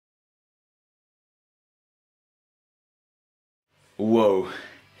Whoa,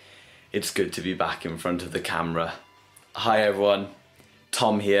 it's good to be back in front of the camera. Hi everyone,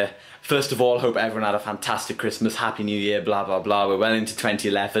 Tom here. First of all, hope everyone had a fantastic Christmas, Happy New Year, blah blah blah. We're well into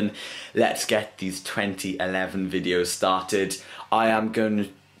 2011. Let's get these 2011 videos started. I am going to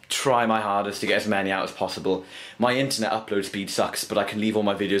try my hardest to get as many out as possible. My internet upload speed sucks, but I can leave all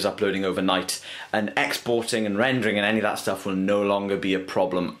my videos uploading overnight, and exporting and rendering and any of that stuff will no longer be a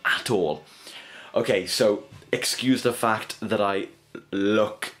problem at all. Okay, so excuse the fact that I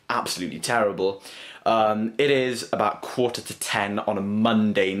look absolutely terrible. It is about 9:45 on a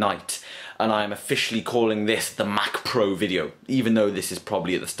Monday night, and I am officially calling this the Mac Pro video, even though this is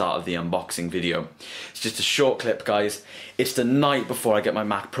probably at the start of the unboxing video. It's just a short clip, guys. It's the night before I get my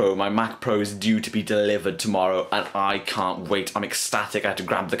Mac Pro. My Mac Pro is due to be delivered tomorrow, and I can't wait. I'm ecstatic. I had to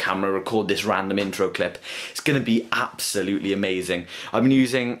grab the camera, record this random intro clip. It's going to be absolutely amazing. I've been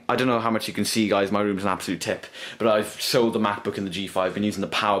using, I don't know how much you can see, guys, my room's an absolute tip, but I've sold the MacBook and the G5. I've been using the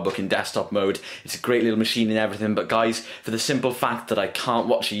PowerBook in desktop mode. It's a great little machine and everything, but guys, for the simple fact that I can't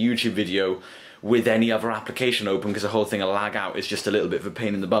watch a YouTube video with any other application open because the whole thing will lag out, is just a little bit of a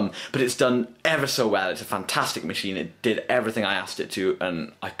pain in the bum. But it's done ever so well. It's a fantastic machine. It did everything I asked it to,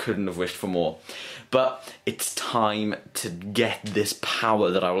 and I couldn't have wished for more. But it's time to get this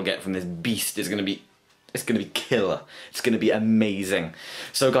power that I will get from this beast. It's gonna be killer. It's gonna be amazing.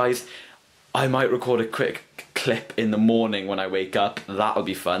 So guys, I might record a quick clip in the morning when I wake up. That'll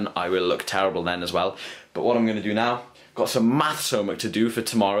be fun. I will look terrible then as well. But what I'm gonna do now, got some maths homework to do for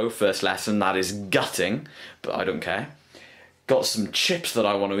tomorrow, first lesson. That is gutting, but I don't care. Got some chips that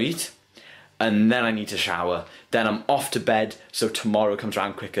I want to eat, and then I need to shower. Then I'm off to bed, so tomorrow comes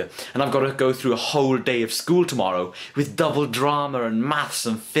around quicker. And I've got to go through a whole day of school tomorrow with double drama and maths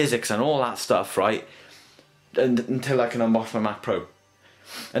and physics and all that stuff, right? And until I can unbox my Mac Pro.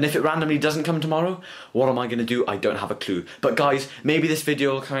 And if it randomly doesn't come tomorrow, what am I going to do? I don't have a clue. But guys, maybe this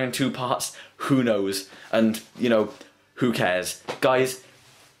video will come in 2 parts. Who knows? And, you know, who cares? Guys,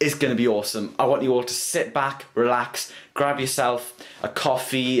 it's going to be awesome. I want you all to sit back, relax, grab yourself a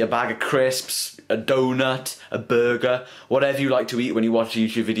coffee, a bag of crisps, a donut, a burger, whatever you like to eat when you watch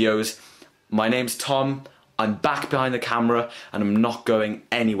YouTube videos. My name's Tom. I'm back behind the camera and I'm not going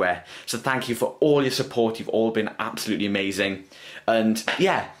anywhere. So thank you for all your support. You've all been absolutely amazing. And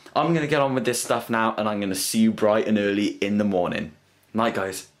yeah, I'm going to get on with this stuff now, and I'm going to see you bright and early in the morning. Night,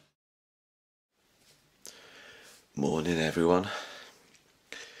 guys. Morning everyone.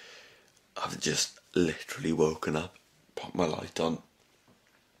 I've just literally woken up, popped my light on.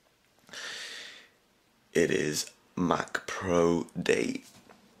 It is Mac Pro day.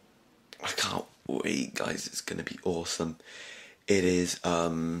 I can't wait, guys, it's gonna be awesome. It is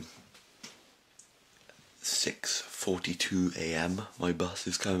 6:42 AM. My bus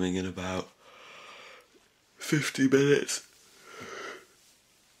is coming in about 50 minutes.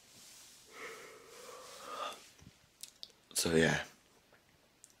 So yeah,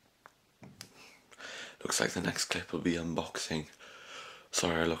 looks like the next clip will be unboxing.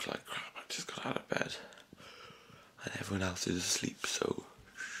 Sorry I look like crap, I just got out of bed and everyone else is asleep, so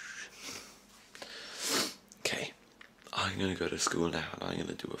okay, I'm gonna go to school now and I'm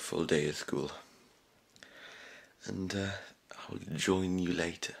gonna do a full day of school, and I'll join you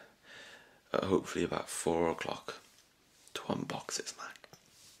later, hopefully about 4 o'clock, to unbox this Mac.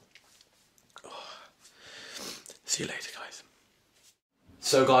 See you later, guys.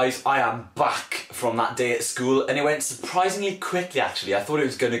 So guys, I am back from that day at school, and it went surprisingly quickly actually. I thought it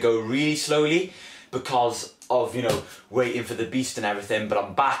was going to go really slowly because of, you know, waiting for the beast and everything, but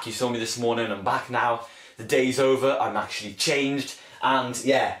I'm back. You saw me this morning, I'm back now. The day's over, I'm actually changed, and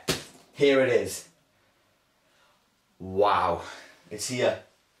yeah, here it is. Wow, it's here.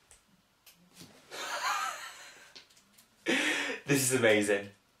 This is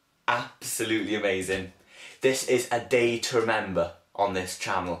amazing. Absolutely amazing. This is a day to remember on this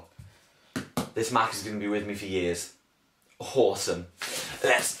channel. This Mac is going to be with me for years. Awesome.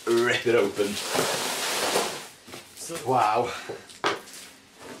 Let's rip it open. Wow.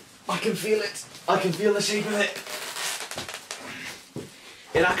 I can feel it. I can feel the shape of it.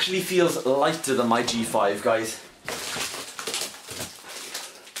 It actually feels lighter than my G5, guys.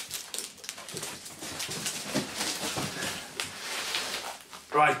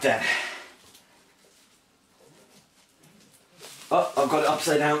 Right then. Oh, I've got it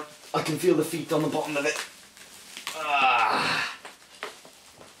upside down. I can feel the feet on the bottom of it. Ah.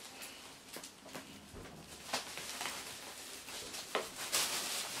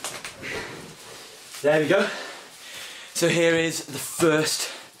 There we go. So here is the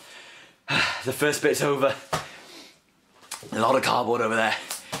first bit's over. A lot of cardboard over there.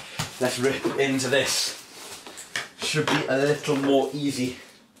 Let's rip into this. should be a little more easy.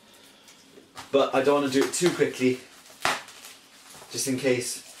 But I don't want to do it too quickly, just in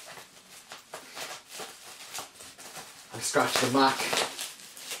case I scratch the Mac.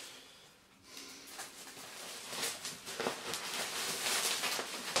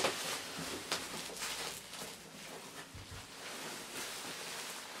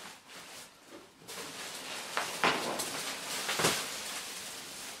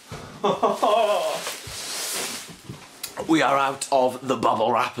 We are out of the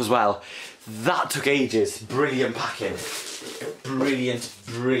bubble wrap as well. That took ages. Brilliant packing. Brilliant,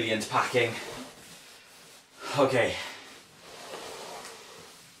 brilliant packing. Okay.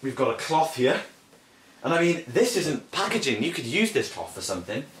 We've got a cloth here. And I mean, this isn't packaging. You could use this cloth for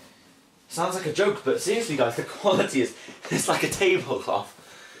something. Sounds like a joke, but seriously guys, the quality is, it's like a tablecloth.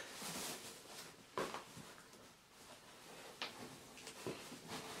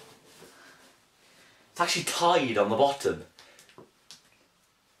 It's actually tied on the bottom.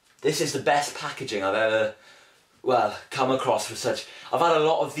 This is the best packaging I've ever, well, come across for such. I've had a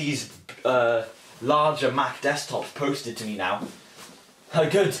lot of these larger Mac desktops posted to me now. A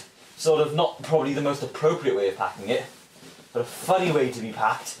good, sort of not probably the most appropriate way of packing it, but a funny way to be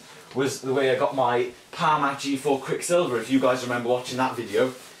packed was the way I got my Power Mac G4 Quicksilver. If you guys remember watching that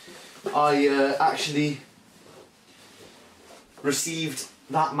video, I actually received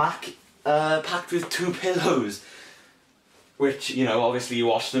that Mac packed with 2 pillows, which, you know, obviously you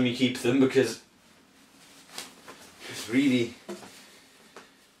wash them, you keep them, because it's really,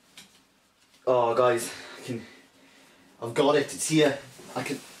 oh guys, I've got it, it's here,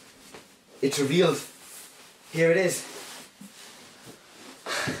 it's revealed, here it is.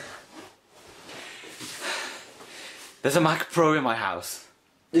 There's a Mac Pro in my house.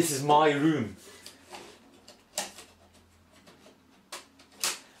 This is my room.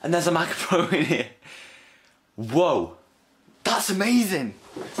 And there's a Mac Pro in here. Whoa, that's amazing.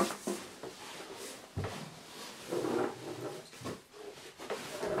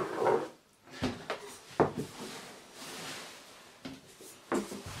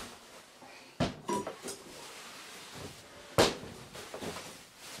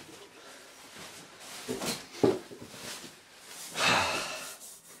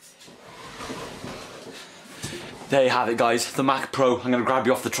 There you have it guys, the Mac Pro. I'm going to grab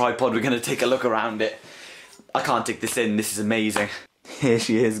you off the tripod, we're going to take a look around it. I can't take this in, this is amazing. Here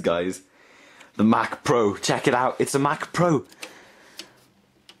she is guys, the Mac Pro, check it out, it's a Mac Pro.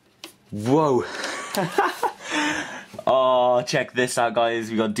 Whoa. Oh, check this out guys,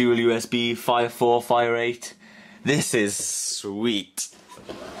 we got dual USB, Fire 4, Fire 8. This is sweet.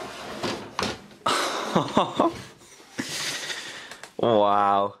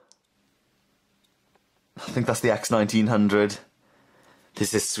 Wow. I think that's the X1900.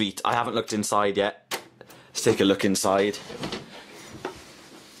 This is sweet. I haven't looked inside yet. Let's take a look inside.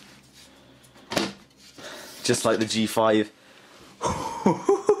 Just like the G5.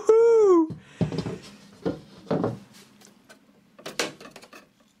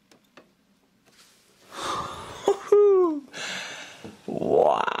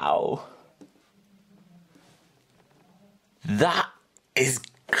 Wow. That is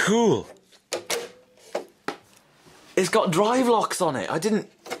cool. It's got drive locks on it. I didn't...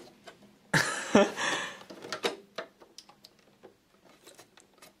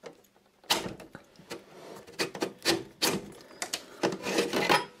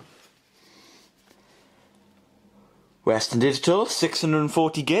 Western Digital,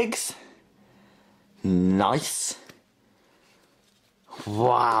 640 gigs. Nice.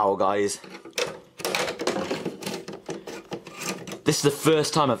 Wow, guys. This is the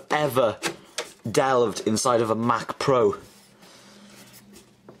first time I've ever delved inside of a Mac Pro.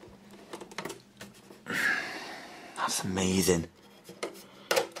 That's amazing.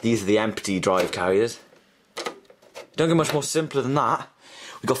 These are the empty drive carriers. Don't get much more simpler than that.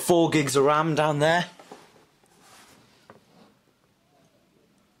 We've got 4 gigs of RAM down there.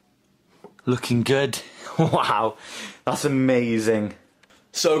 Looking good. Wow, that's amazing.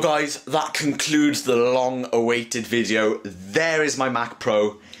 So guys, that concludes the long-awaited video. There is my Mac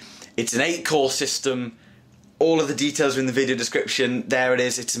Pro. It's an 8-core system. All of the details are in the video description. There it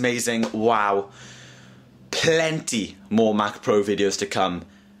is, it's amazing. Wow. Plenty more Mac Pro videos to come.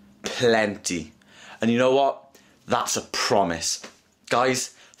 Plenty. And you know what? That's a promise.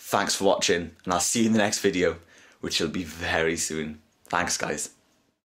 Guys, thanks for watching, and I'll see you in the next video, which will be very soon. Thanks, guys.